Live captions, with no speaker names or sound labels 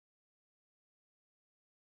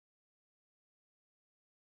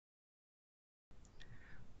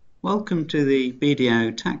Welcome to the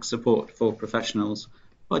BDO Tax Support for Professionals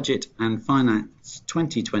Budget and Finance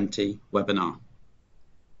 2020 webinar.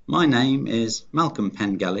 My name is Malcolm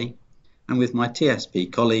Pengelly, and with my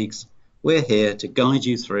TSP colleagues, we're here to guide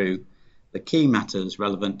you through the key matters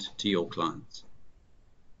relevant to your clients.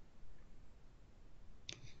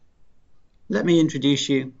 Let me introduce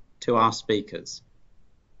you to our speakers.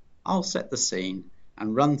 I'll set the scene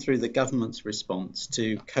and run through the government's response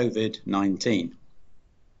to COVID-19.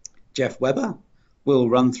 Jeff Webber will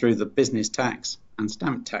run through the business tax and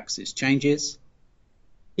stamp taxes changes.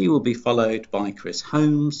 He will be followed by Chris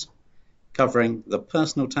Holmes, covering the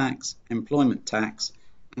personal tax, employment tax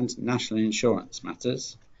and national insurance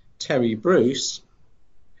matters. Terry Bruce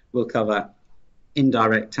will cover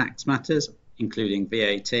indirect tax matters, including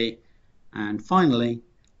VAT. And finally,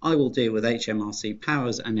 I will deal with HMRC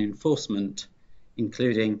powers and enforcement,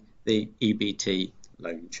 including the EBT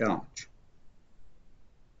loan charge.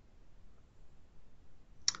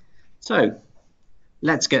 So,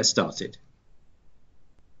 let's get started.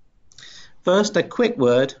 First, a quick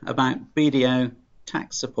word about BDO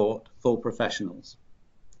tax support for professionals.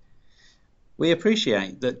 We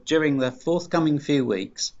appreciate that during the forthcoming few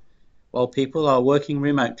weeks, while people are working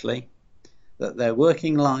remotely, that their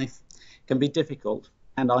working life can be difficult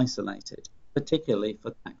and isolated, particularly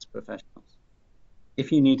for tax professionals.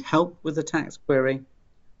 If you need help with a tax query,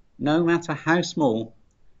 no matter how small,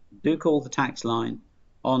 do call the tax line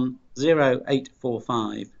on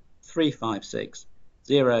 0845 356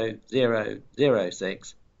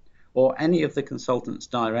 0006 or any of the consultants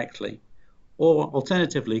directly, or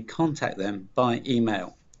alternatively contact them by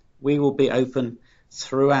email. We will be open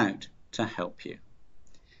throughout to help you.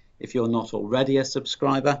 If you're not already a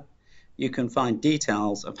subscriber, you can find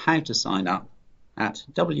details of how to sign up at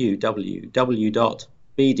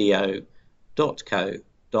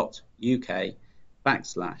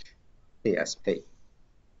www.bdo.co.uk/TSP.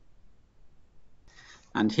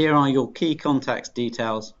 And here are your key contact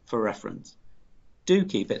details for reference. Do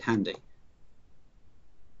keep it handy.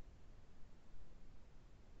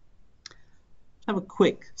 Have a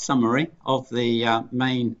quick summary of the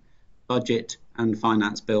main budget and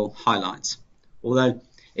finance bill highlights. Although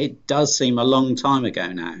it does seem a long time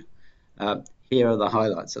ago now, here are the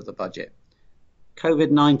highlights of the budget.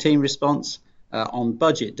 COVID-19 response. On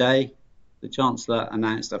budget day, the Chancellor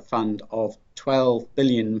announced a fund of £12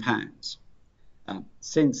 billion.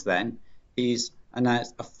 Since then, he's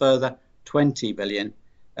announced a further 20 billion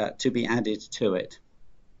to be added to it.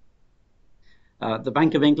 The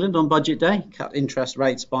Bank of England on budget day cut interest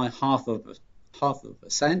rates by half of a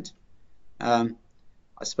percent. I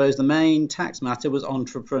suppose the main tax matter was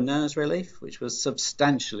entrepreneurs relief, which was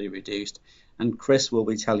substantially reduced, and Chris will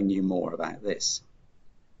be telling you more about this.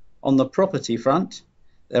 On the property front,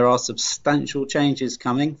 there are substantial changes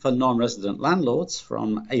coming for non-resident landlords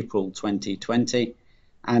from April 2020,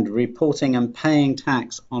 and reporting and paying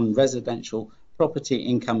tax on residential property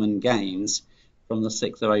income and gains from the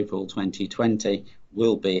 6th of April 2020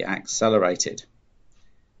 will be accelerated.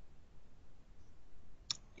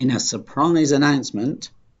 In a surprise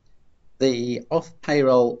announcement, the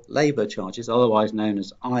off-payroll labour charges, otherwise known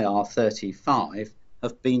as IR35,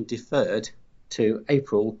 have been deferred to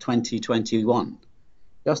April 2021.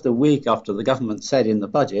 Just a week after the government said in the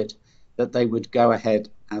budget that they would go ahead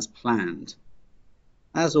as planned.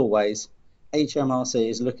 As always, HMRC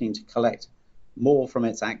is looking to collect more from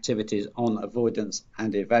its activities on avoidance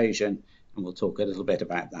and evasion, and we'll talk a little bit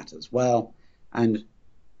about that as well. And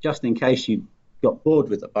just in case you got bored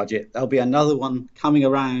with the budget, there'll be another one coming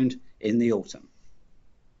around in the autumn.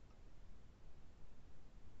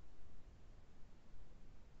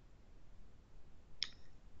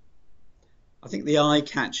 I think the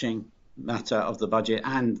eye-catching matter of the budget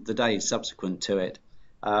and the days subsequent to it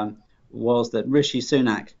was that Rishi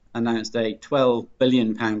Sunak announced a £12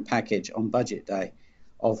 billion package on budget day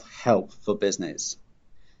of help for business.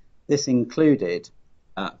 This included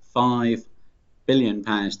 £5 billion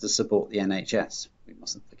to support the NHS. We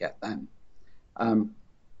mustn't forget them.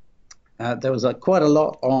 There was quite a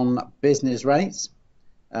lot on business rates.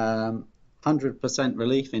 100%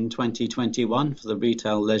 relief in 2021 for the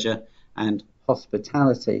retail, leisure and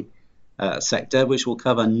hospitality sector, which will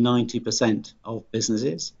cover 90% of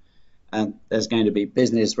businesses. There's going to be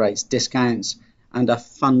business rates discounts and a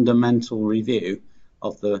fundamental review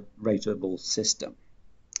of the rateable system.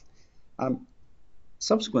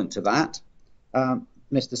 Subsequent to that, Mr.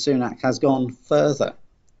 Sunak has gone further.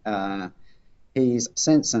 He's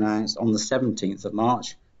since announced on the 17th of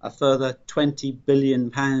March a further £20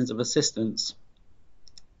 billion of assistance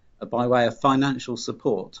by way of financial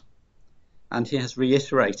support, and he has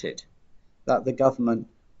reiterated that the government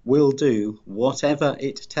will do whatever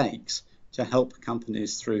it takes to help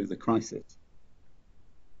companies through the crisis.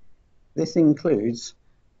 This includes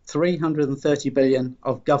 330 billion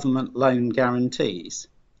of government loan guarantees,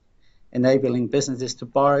 enabling businesses to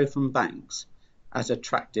borrow from banks at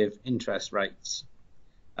attractive interest rates.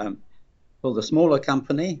 For the smaller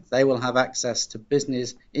company, they will have access to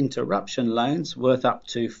business interruption loans worth up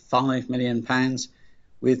to £5 million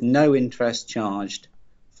with no interest charged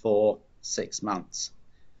for 6 months.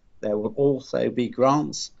 There will also be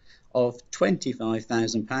grants of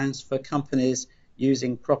 £25,000 for companies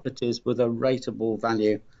using properties with a rateable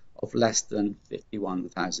value of less than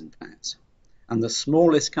 £51,000. And the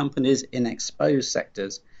smallest companies in exposed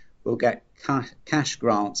sectors will get cash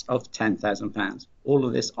grants of £10,000. All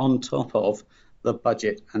of this on top of the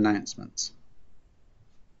budget announcements.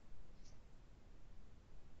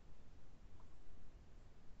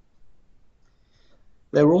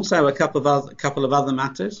 There are also a couple of other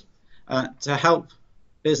matters to help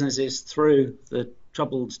businesses through the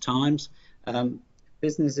troubled times.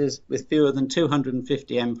 Businesses with fewer than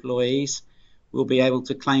 250 employees will be able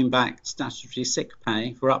to claim back statutory sick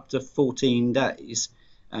pay for up to 14 days.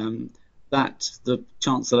 That the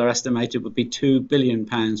Chancellor estimated would be £2 billion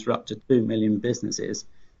for up to 2 million businesses.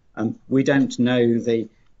 We don't know the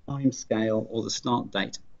timescale or the start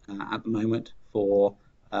date at the moment for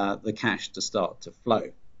the cash to start to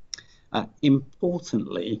flow.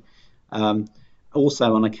 Importantly,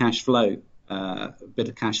 also on a cash flow, bit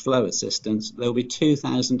of cash flow assistance, there will be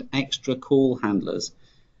 2,000 extra call handlers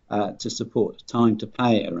to support time to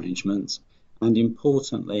pay arrangements. And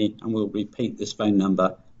importantly, and we'll repeat this phone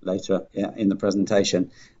number later in the presentation,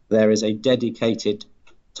 there is a dedicated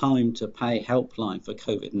time to pay helpline for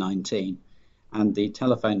COVID-19. And the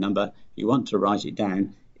telephone number, if you want to write it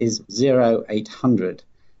down, is 0800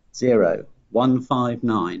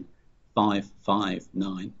 0159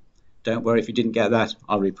 559. Don't worry if you didn't get that,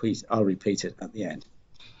 I'll repeat it at the end.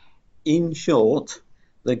 In short,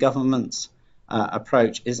 the government's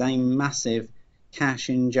approach is a massive cash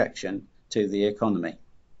injection to the economy.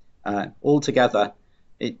 Altogether,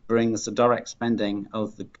 it brings the direct spending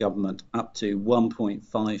of the government up to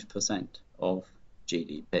 1.5% of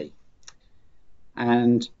GDP.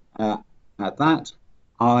 And at that,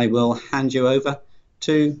 I will hand you over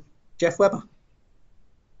to Jeff Webber.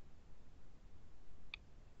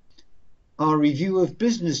 Our review of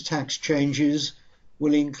business tax changes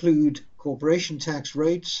will include corporation tax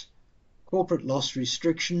rates, corporate loss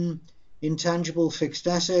restriction, intangible fixed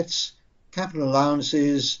assets, capital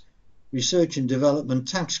allowances, research and development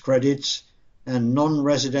tax credits, and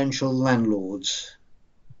non-residential landlords.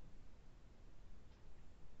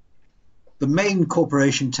 The main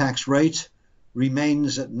corporation tax rate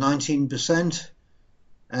remains at 19%,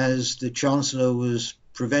 as the Chancellor was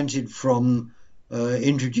prevented from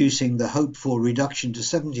introducing the hoped for reduction to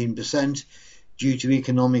 17% due to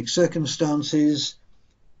economic circumstances.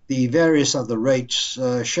 The various other rates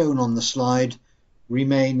shown on the slide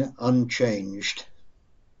remain unchanged.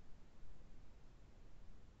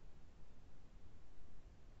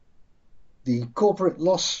 The corporate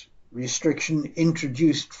loss restriction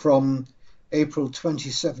introduced from April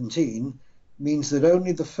 2017 means that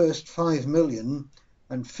only the first 5 million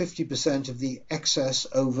and 50% of the excess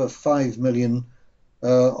over 5 million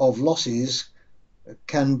of losses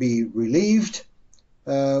can be relieved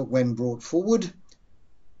when brought forward.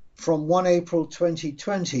 From 1 April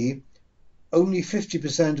 2020, only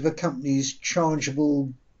 50% of a company's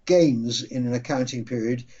chargeable gains in an accounting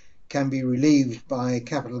period can be relieved by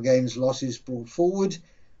capital gains losses brought forward,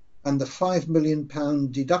 and the £5 million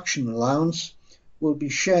deduction allowance will be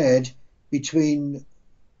shared between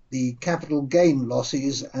the capital gain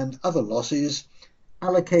losses and other losses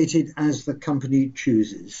allocated as the company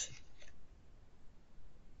chooses.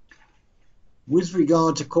 With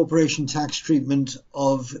regard to corporation tax treatment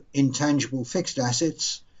of intangible fixed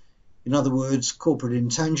assets, in other words, corporate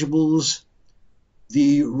intangibles,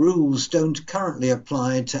 the rules don't currently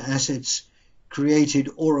apply to assets created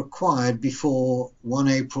or acquired before 1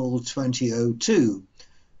 April 2002.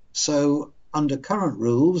 So, under current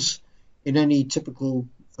rules, in any typical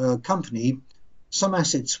company, some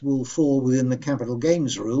assets will fall within the capital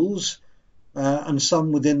gains rules and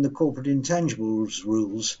some within the corporate intangibles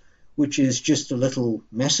rules, which is just a little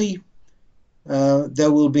messy.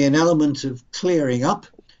 There will be an element of clearing up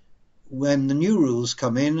when the new rules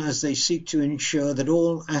come in, as they seek to ensure that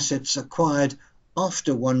all assets acquired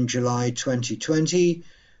after 1 July 2020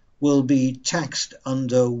 will be taxed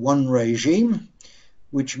under one regime,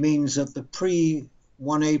 which means that the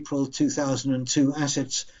pre-1 April 2002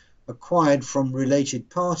 assets acquired from related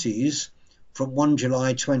parties from 1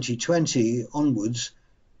 July 2020 onwards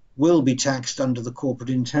will be taxed under the corporate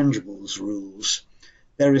intangibles rules.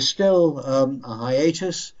 There is still a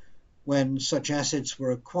hiatus when such assets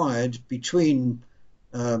were acquired between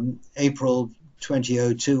April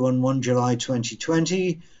 2002 and 1 July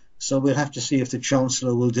 2020, so we'll have to see if the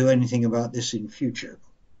Chancellor will do anything about this in future.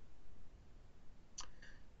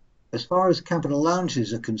 As far as capital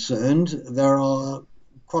allowances are concerned, there are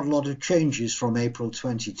quite a lot of changes from April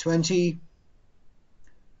 2020.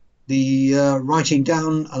 The writing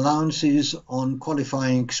down allowances on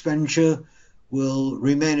qualifying expenditure will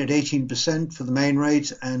remain at 18% for the main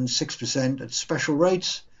rate and 6% at special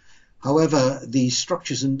rates. However, the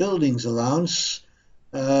structures and buildings allowance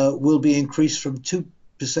will be increased from 2%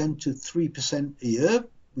 to 3% a year,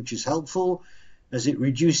 which is helpful as it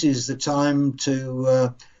reduces the time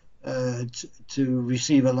to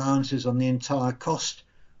receive allowances on the entire cost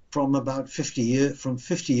from about 50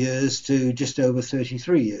 years to just over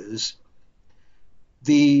 33 years.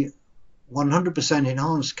 The 100%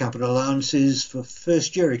 enhanced capital allowances for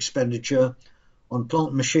first year expenditure on plant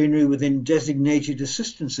and machinery within designated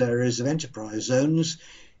assistance areas of enterprise zones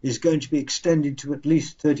is going to be extended to at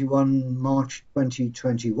least 31 March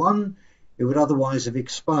 2021. It would otherwise have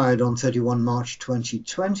expired on 31 March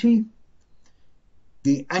 2020.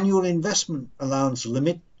 The annual investment allowance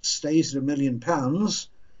limit stays at £1 million,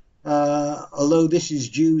 although this is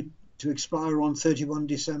due to expire on 31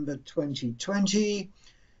 December 2020.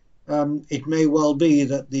 It may well be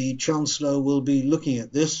that the Chancellor will be looking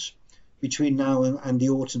at this between now and the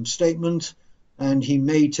autumn statement, and he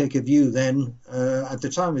may take a view then at the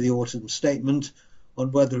time of the autumn statement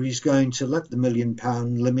on whether he's going to let the £1 million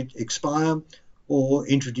limit expire or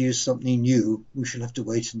introduce something new. We shall have to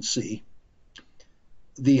wait and see.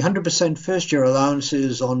 The 100% first year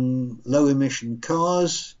allowances on low emission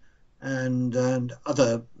cars and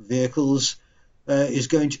other vehicles is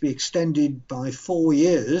going to be extended by 4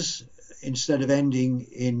 years instead of ending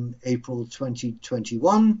in April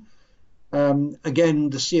 2021. Again,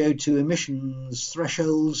 the CO2 emissions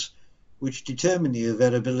thresholds, which determine the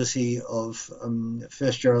availability of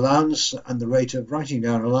first year allowance and the rate of writing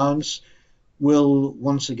down allowance, will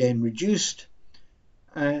once again reduced.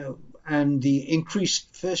 And the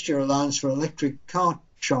increased first year allowance for electric car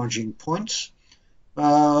charging points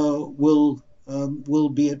will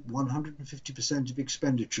be at 150% of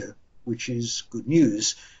expenditure, which is good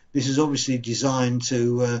news. This is obviously designed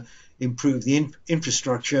to improve the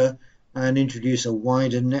infrastructure and introduce a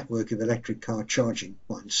wider network of electric car charging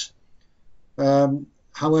points.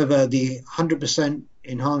 However, the 100%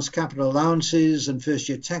 enhanced capital allowances and first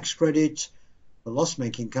year tax credit for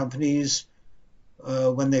loss-making companies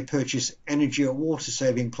when they purchase energy or water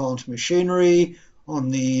saving plant machinery on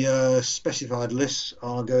the specified lists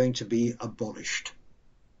are going to be abolished.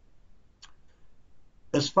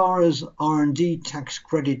 As far as R&D tax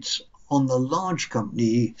credits on the large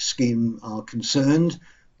company scheme are concerned,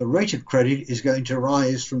 the rate of credit is going to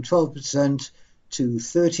rise from 12% to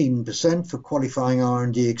 13% for qualifying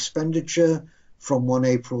R&D expenditure from 1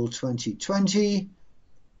 April 2020,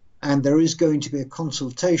 and there is going to be a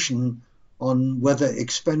consultation on whether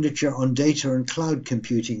expenditure on data and cloud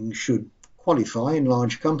computing should qualify in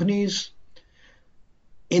large companies.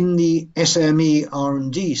 In the SME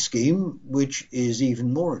R&D scheme, which is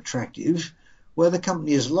even more attractive, where the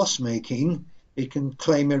company is loss-making, it can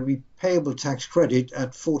claim a repayable tax credit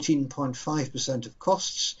at 14.5% of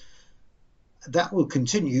costs. That will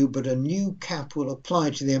continue, but a new cap will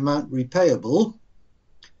apply to the amount repayable.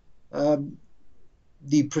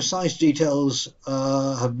 The precise details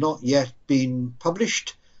have not yet been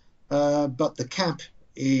published, but the cap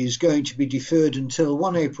is going to be deferred until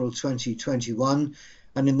 1 April 2021,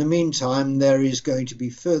 and in the meantime there is going to be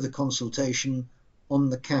further consultation on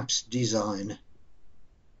the cap's design.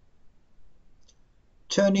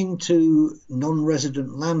 Turning to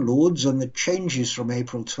non-resident landlords and the changes from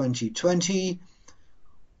April 2020,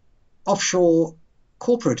 offshore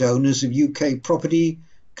corporate owners of UK property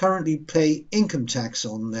currently pay income tax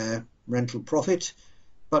on their rental profit,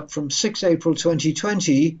 but from 6 April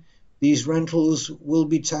 2020 these rentals will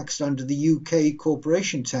be taxed under the UK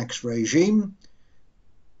corporation tax regime,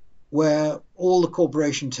 where all the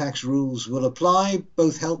corporation tax rules will apply,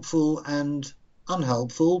 both helpful and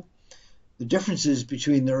unhelpful. The differences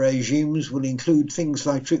between the regimes will include things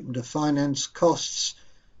like treatment of finance costs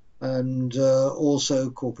and also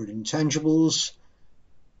corporate intangibles.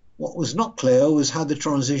 What was not clear was how the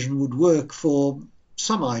transition would work for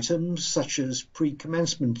some items, such as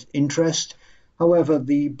pre-commencement interest. However,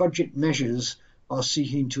 the budget measures are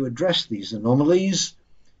seeking to address these anomalies,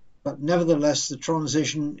 but nevertheless the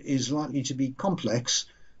transition is likely to be complex,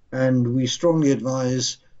 and we strongly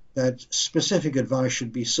advise that specific advice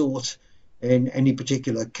should be sought in any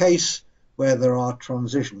particular case where there are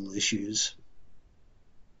transitional issues.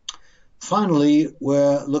 Finally,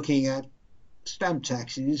 we're looking at stamp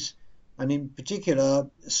taxes, and in particular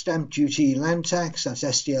stamp duty land tax, that's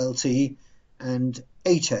SDLT, and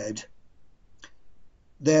ATED.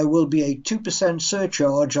 There will be a 2%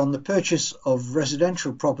 surcharge on the purchase of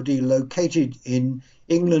residential property located in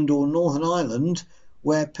England or Northern Ireland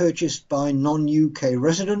where purchased by non-UK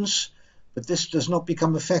residents, but this does not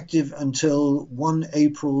become effective until 1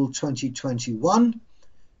 April 2021.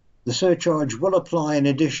 The surcharge will apply in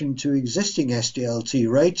addition to existing SDLT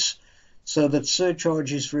rates, so that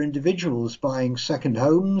surcharges for individuals buying second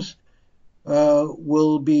homes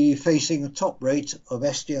will be facing a top rate of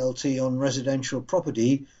SDLT on residential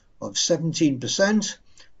property of 17%,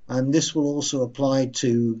 and this will also apply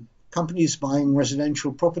to companies buying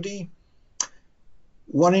residential property.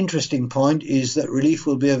 One interesting point is that relief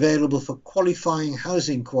will be available for qualifying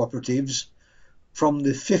housing cooperatives from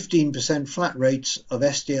the 15% flat rates of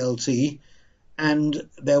SDLT, and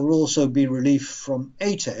there will also be relief from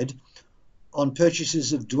ATED on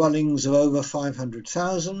purchases of dwellings of over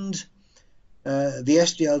 500,000. The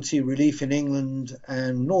SDLT relief in England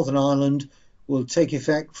and Northern Ireland will take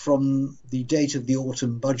effect from the date of the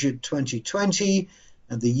autumn budget 2020,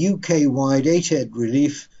 and the UK-wide ATED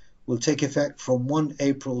relief will take effect from 1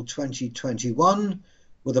 April 2021,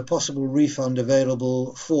 with a possible refund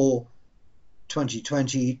available for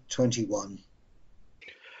 2020-21.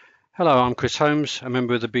 Hello, I'm Chris Holmes, a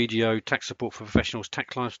member of the BDO Tax Support for Professionals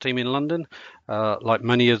tax clients team in London. Like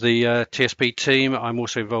many of the TSP team, I'm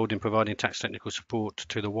also involved in providing tax technical support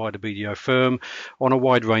to the wider BDO firm on a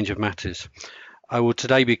wide range of matters. I will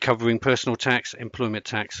today be covering personal tax, employment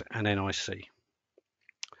tax and NIC.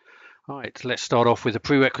 All right, let's start off with the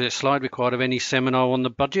prerequisite slide required of any seminar on the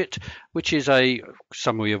budget, which is a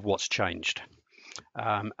summary of what's changed.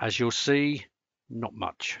 As you'll see, not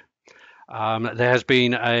much. There has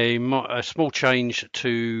been a small change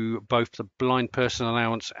to both the blind person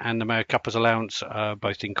allowance and the married couples allowance,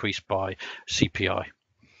 both increased by CPI.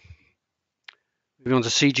 Moving on to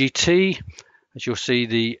CGT, as you'll see,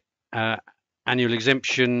 the annual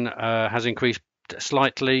exemption has increased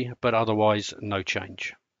slightly, but otherwise no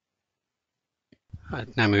change.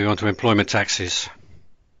 Now moving on to employment taxes.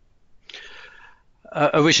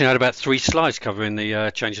 Originally I had about 3 slides covering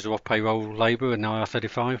the changes of off-payroll labour and now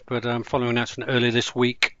IR35, but following an announcement earlier this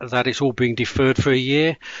week that it's all being deferred for a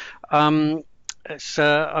year, I've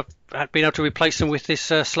been able to replace them with this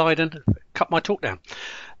slide and cut my talk down.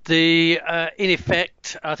 In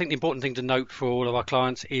effect, I think the important thing to note for all of our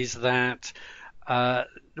clients is that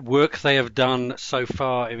work they have done so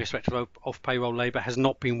far in respect of off-payroll labour has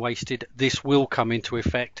not been wasted. This will come into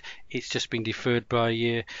effect. It's just been deferred by a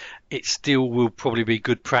year. It still will probably be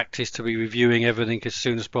good practice to be reviewing everything as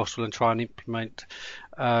soon as possible and try and implement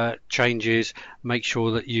changes. Make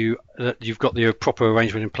sure that you've got the proper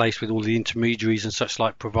arrangement in place with all the intermediaries and such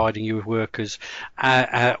like, providing you with workers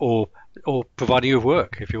or providing you with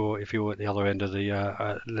work if you're at the other end of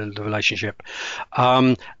the relationship.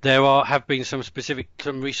 There have been some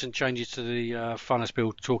recent changes to the finance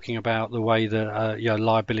bill talking about the way that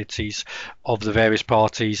liabilities of the various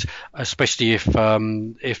parties, especially if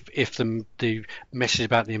the message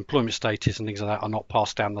about the employment status and things like that are not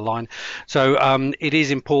passed down the line. So it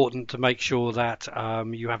is important to make sure that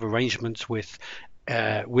you have arrangements with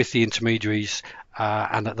the intermediaries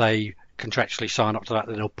and that they contractually sign up to that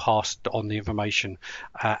they'll pass on the information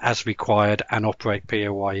as required and operate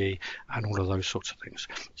PAYE and all of those sorts of things.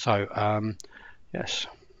 So yes.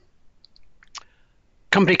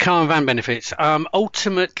 Company car and van benefits.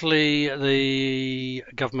 Ultimately, the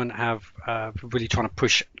government have really trying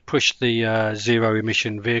to push the zero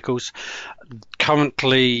emission vehicles.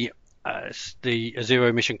 Currently, the zero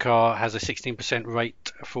emission car has a 16%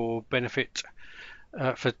 rate for benefit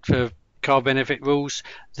for car benefit rules.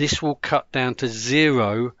 This will cut down to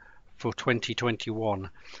 0 for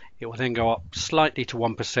 2021. It will then go up slightly to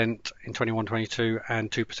 1% in 21-22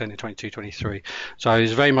 and 2% in 22-23. So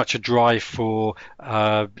there's very much a drive for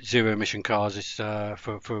zero emission cars. It's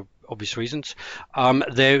for obvious reasons.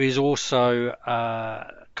 There is also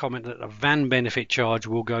comment that the van benefit charge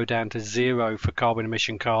will go down to 0 for carbon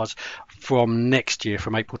emission cars from next year,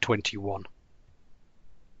 from April 21.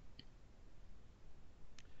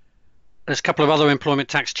 There's a couple of other employment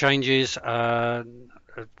tax changes.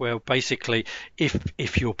 Well, basically,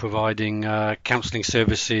 if you're providing counselling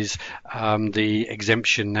services, the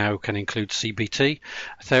exemption now can include CBT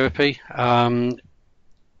therapy.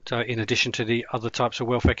 So in addition to the other types of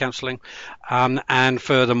welfare counselling, and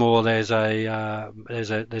furthermore, there's a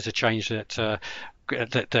change that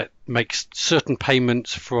that makes certain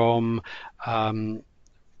payments from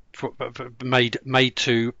made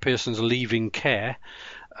to persons leaving care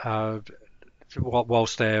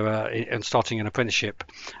whilst they're and starting an apprenticeship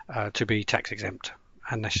to be tax exempt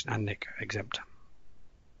and NIC exempt.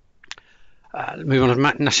 Moving on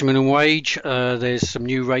to national minimum wage, there's some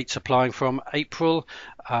new rates applying from April.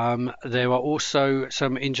 There are also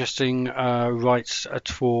some interesting rights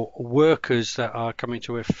for workers that are coming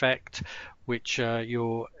to effect, which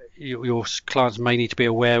your clients may need to be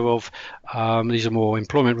aware of. These are more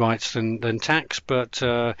employment rights than tax, but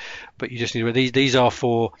you just need to. These are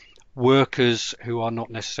for workers who are not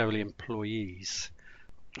necessarily employees.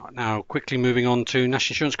 Now, quickly moving on to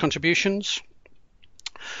national insurance contributions.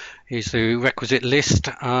 Here's the requisite list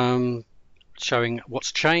showing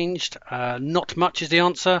what's changed. Not much is the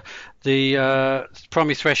answer. The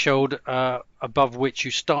primary threshold above which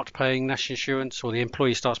you start paying national insurance, or the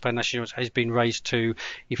employee starts paying national insurance, has been raised to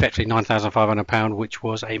effectively £9,500, which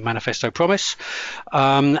was a manifesto promise.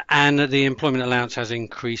 And the employment allowance has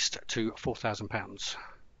increased to £4,000.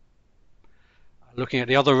 Looking at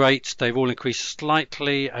the other rates, they've all increased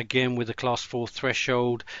slightly, again with the class 4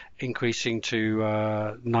 threshold increasing to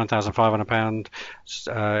 £9,500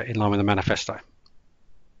 in line with the manifesto.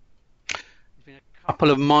 There's been a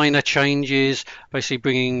couple of minor changes, basically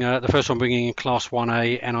bringing the first one bringing in class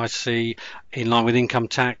 1A NIC in line with income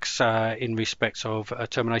tax in respects of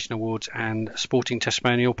termination awards and sporting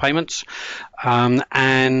testimonial payments,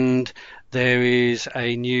 and there is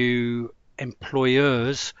a new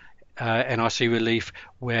employers NIC relief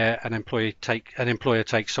where an employer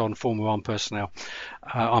takes on former armed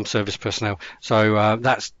service personnel. So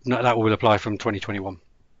that will apply from 2021.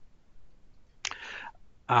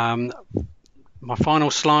 My final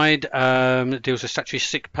slide deals with statutory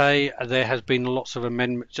sick pay. There has been lots of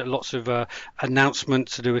amendments, lots of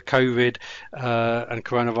announcements to do with COVID and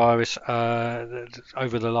coronavirus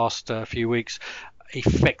over the last few weeks.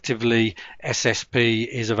 Effectively, SSP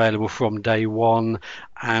is available from day one,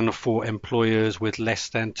 and for employers with less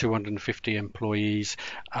than 250 employees,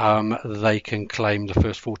 they can claim the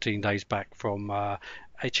first 14 days back from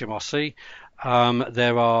HMRC.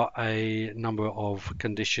 There are a number of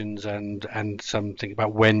conditions and something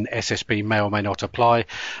about when SSP may or may not apply,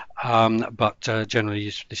 but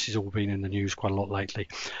generally this has all been in the news quite a lot lately.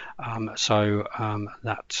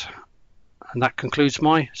 That concludes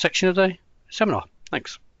my section of the seminar.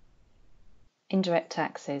 Thanks. Indirect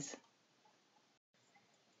taxes.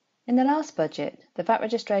 In the last budget, the VAT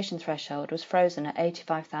registration threshold was frozen at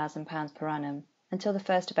 £85,000 per annum until the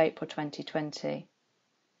 1st of April 2020.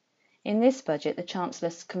 In this budget, the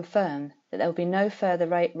Chancellor confirmed that there will be no further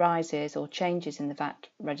rate rises or changes in the VAT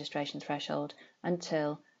registration threshold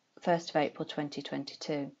until 1st of April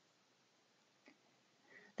 2022.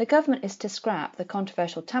 The government is to scrap the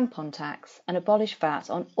controversial tampon tax and abolish VAT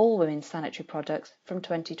on all women's sanitary products from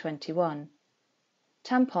 2021.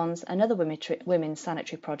 Tampons and other women's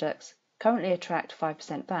sanitary products currently attract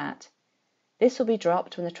 5% VAT. This will be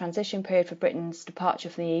dropped when the transition period for Britain's departure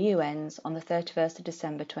from the EU ends on the 31st of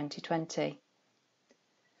December 2020.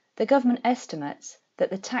 The government estimates that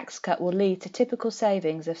the tax cut will lead to typical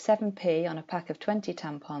savings of 7p on a pack of 20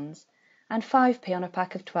 tampons and 5p on a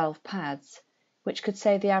pack of 12 pads, which could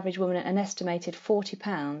save the average woman an estimated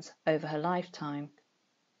 £40 over her lifetime.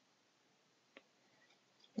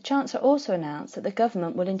 The Chancellor also announced that the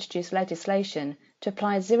government will introduce legislation to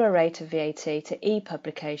apply a zero rate of VAT to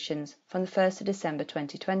e-publications from the 1st of December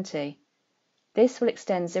 2020. This will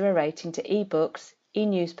extend zero rating to e-books,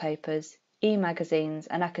 e-newspapers, e-magazines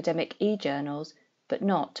and academic e-journals, but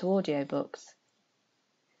not to audiobooks.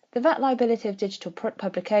 The VAT liability of digital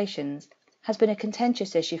publications has been a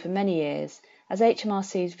contentious issue for many years, as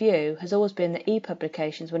HMRC's view has always been that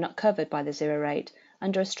e-publications were not covered by the zero rate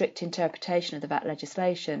under a strict interpretation of the VAT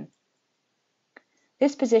legislation.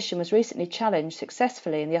 This position was recently challenged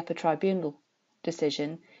successfully in the upper tribunal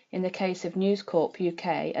decision in the case of News Corp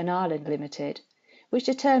UK and Ireland Limited, which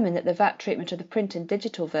determined that the VAT treatment of the print and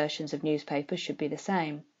digital versions of newspapers should be the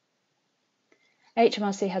same.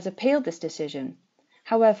 HMRC has appealed this decision.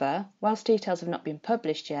 However, whilst details have not been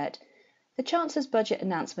published yet, the Chancellor's budget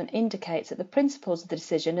announcement indicates that the principles of the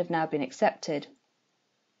decision have now been accepted.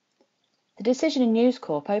 The decision in News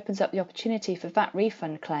Corp opens up the opportunity for VAT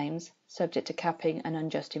refund claims, subject to capping and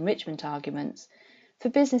unjust enrichment arguments, for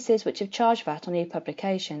businesses which have charged VAT on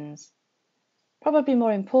e-publications. Probably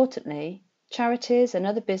more importantly, charities and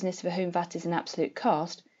other businesses for whom VAT is an absolute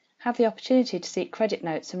cost have the opportunity to seek credit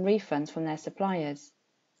notes and refunds from their suppliers.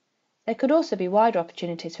 There could also be wider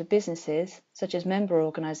opportunities for businesses, such as member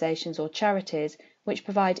organisations or charities, which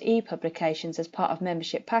provide e-publications as part of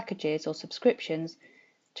membership packages or subscriptions,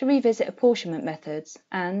 to revisit apportionment methods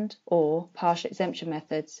and/or partial exemption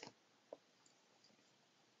methods.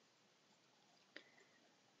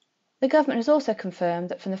 The government has also confirmed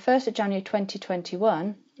that from the 1st of January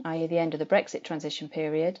 2021, i.e. the end of the Brexit transition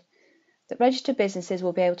period, that registered businesses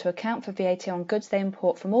will be able to account for VAT on goods they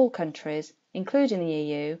import from all countries, including the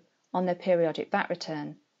EU, on their periodic VAT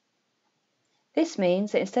return. This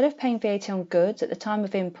means that instead of paying VAT on goods at the time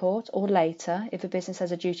of import or later if a business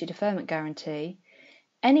has a duty deferment guarantee,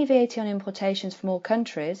 any VAT on importations from all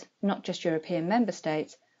countries, not just European member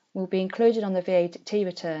states, will be included on the VAT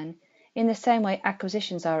return in the same way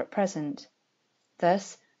acquisitions are at present.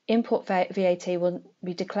 Thus, import VAT will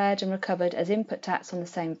be declared and recovered as input tax on the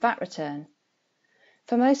same VAT return.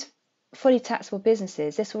 For most fully taxable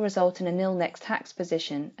businesses, this will result in a nil net tax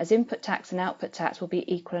position, as input tax and output tax will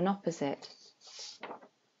be equal and opposite.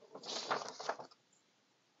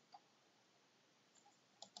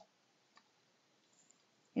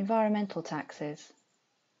 Environmental taxes.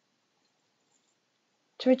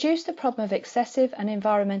 To reduce the problem of excessive and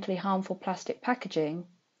environmentally harmful plastic packaging,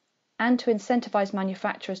 and to incentivise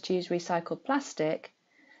manufacturers to use recycled plastic,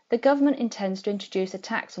 the government intends to introduce a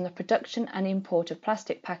tax on the production and import of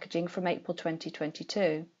plastic packaging from April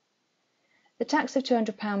 2022. The tax of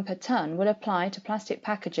 £200 per tonne will apply to plastic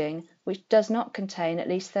packaging which does not contain at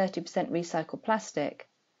least 30% recycled plastic.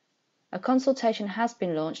 A consultation has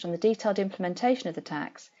been launched on the detailed implementation of the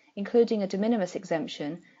tax, including a de minimis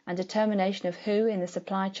exemption and determination of who in the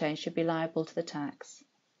supply chain should be liable to the tax.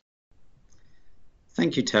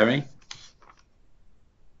 Thank you, Terry.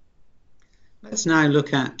 Let's now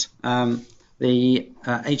look at the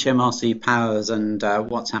HMRC powers and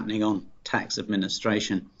what's happening on tax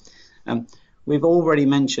administration. We've already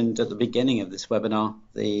mentioned at the beginning of this webinar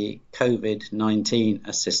the COVID-19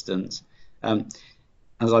 assistance.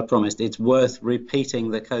 As I promised, it's worth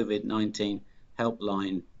repeating the COVID-19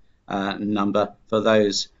 helpline number for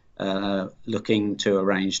those looking to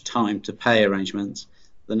arrange time to pay arrangements.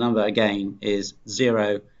 The number again is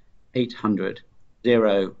 0800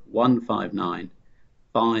 0159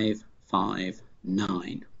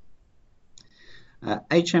 559.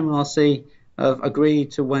 HMRC have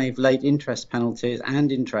agreed to waive late interest penalties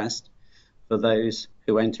and interest for those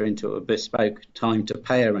who enter into a bespoke time to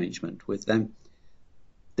pay arrangement with them.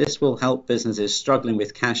 This will help businesses struggling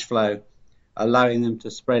with cash flow, allowing them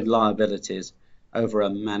to spread liabilities over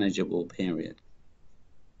a manageable period.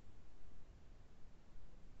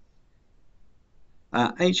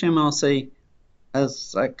 HMRC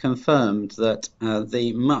has confirmed that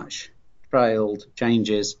the much trailed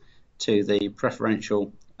changes to the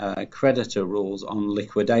preferential creditor rules on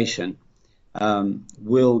liquidation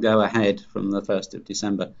will go ahead from the 1st of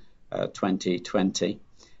December 2020.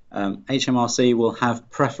 HMRC will have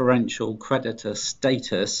preferential creditor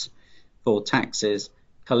status for taxes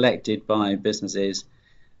collected by businesses,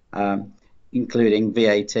 including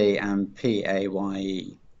VAT and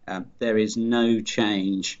PAYE. There is no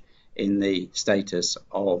change in the status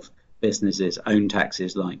of businesses' own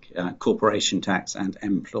taxes like corporation tax and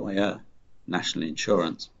employer national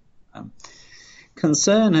insurance.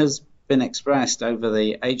 Concern has been expressed over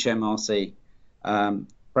the HMRC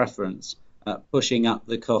preference pushing up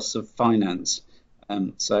the costs of finance.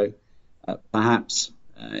 So perhaps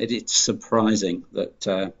it is surprising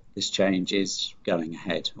that this change is going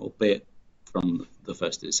ahead, albeit from the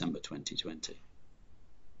 1st of December 2020.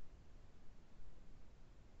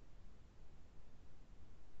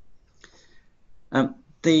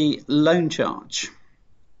 The loan charge.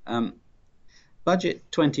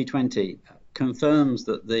 Budget 2020 confirms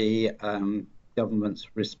that the government's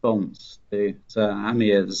response to Sir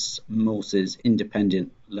Amias Morse's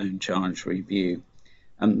independent loan charge review.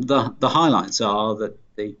 The highlights are that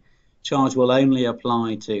the charge will only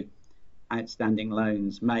apply to outstanding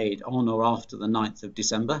loans made on or after the 9th of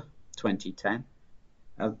December 2010.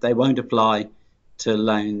 They won't apply to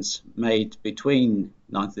loans made between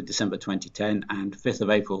 9th of December 2010 and 5th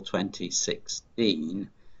of April 2016,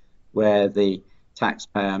 where the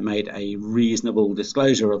taxpayer made a reasonable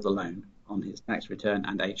disclosure of the loan on his tax return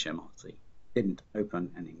and HMRC didn't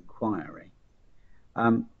open an inquiry.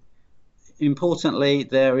 Importantly,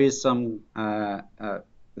 there is some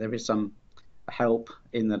help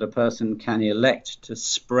in that a person can elect to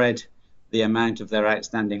spread the amount of their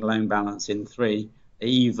outstanding loan balance in three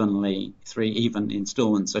even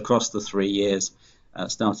instalments across the 3 years,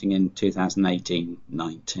 starting in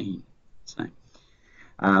 2018-19. So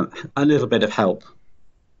a little bit of help.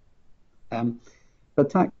 For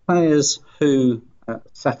taxpayers who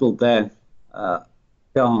settled their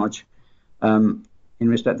charge in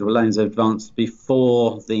respect of loans advanced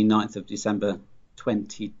before the 9th of December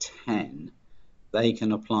 2010, they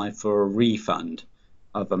can apply for a refund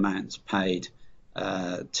of amounts paid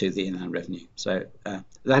to the Inland Revenue. So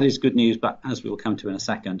that is good news, but as we will come to in a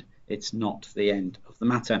second, it's not the end of the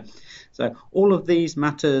matter. So all of these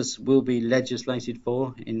matters will be legislated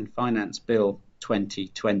for in Finance Bill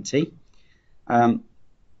 2020.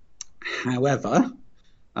 However,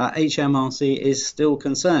 HMRC is still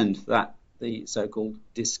concerned that the so-called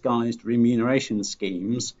disguised remuneration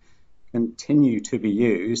schemes continue to be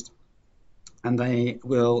used, and they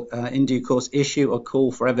will in due course issue a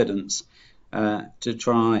call for evidence to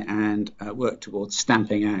try and work towards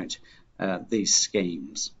stamping out these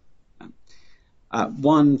schemes.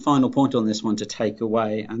 One final point on this one to take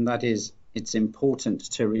away, and that is it's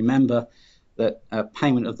important to remember that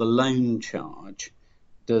payment of the loan charge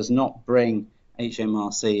does not bring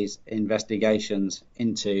HMRC's investigations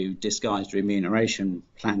into disguised remuneration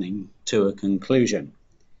planning to a conclusion.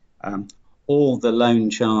 All the loan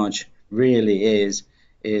charge really is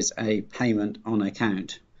a payment on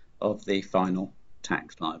account of the final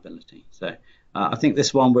tax liability. So I think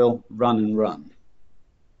this one will run and run.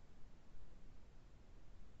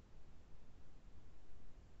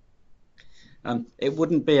 It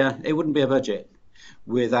wouldn't be a budget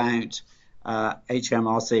without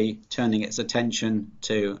HMRC turning its attention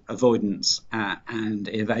to avoidance and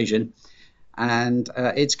evasion, and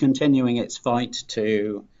it's continuing its fight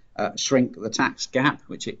to shrink the tax gap,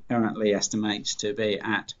 which it currently estimates to be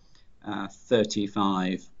at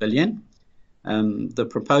 35 billion. The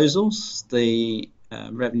proposals, the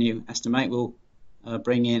revenue estimate will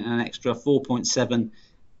bring in an extra 4.7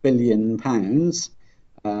 billion pounds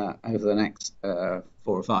over the next 4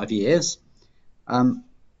 or 5 years.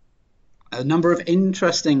 A number of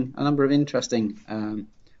interesting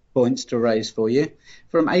points to raise for you.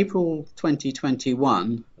 From April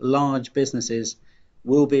 2021, large businesses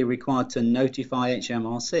will be required to notify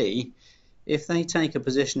HMRC if they take a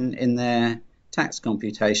position in their tax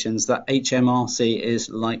computations that HMRC is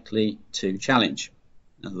likely to challenge.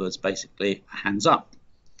 In other words, basically hands up.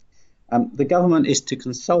 The government is to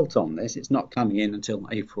consult on this. It's not coming in until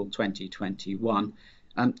April 2021,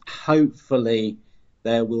 and hopefully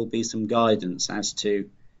there will be some guidance as to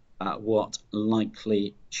what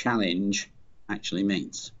likely challenge actually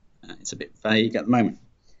means. It's a bit vague at the moment.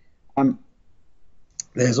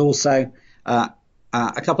 There's also a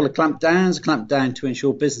couple of clampdowns. A clampdown to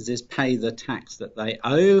ensure businesses pay the tax that they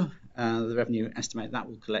owe. The revenue estimate that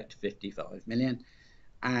will collect 55 million.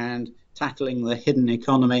 And tackling the hidden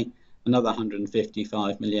economy, another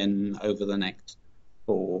 155 million over the next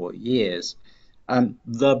 4 years.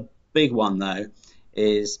 The big one, though,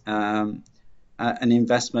 is an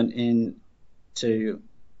investment into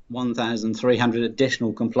 1,300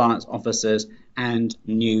 additional compliance officers and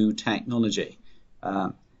new technology.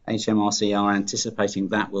 HMRC are anticipating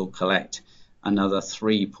that will collect another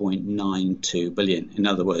 3.92 billion. In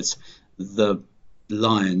other words, the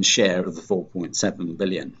lion's share of the 4.7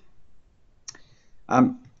 billion.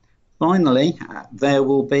 Finally, there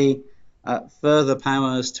will be further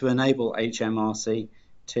powers to enable HMRC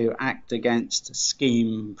to act against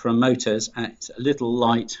scheme promoters. It's a little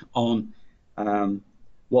light on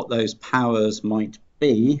what those powers might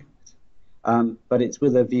be, but it's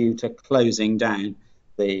with a view to closing down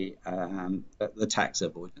the tax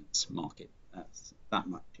avoidance market. That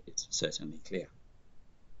much is certainly clear.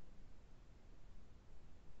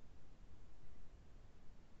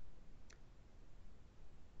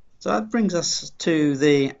 So that brings us to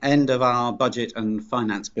the end of our Budget and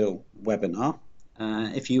Finance Bill webinar.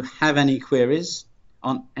 If you have any queries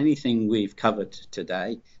on anything we've covered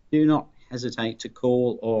today, do not hesitate to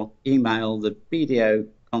call or email the BDO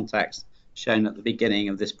contacts shown at the beginning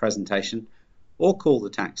of this presentation, or call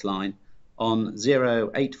the tax line on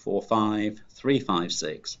 0845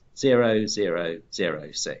 356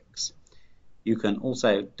 0006. You can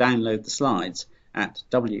also download the slides at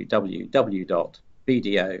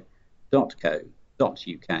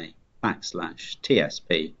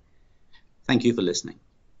www.bdo.co.uk/TSP. Thank you for listening.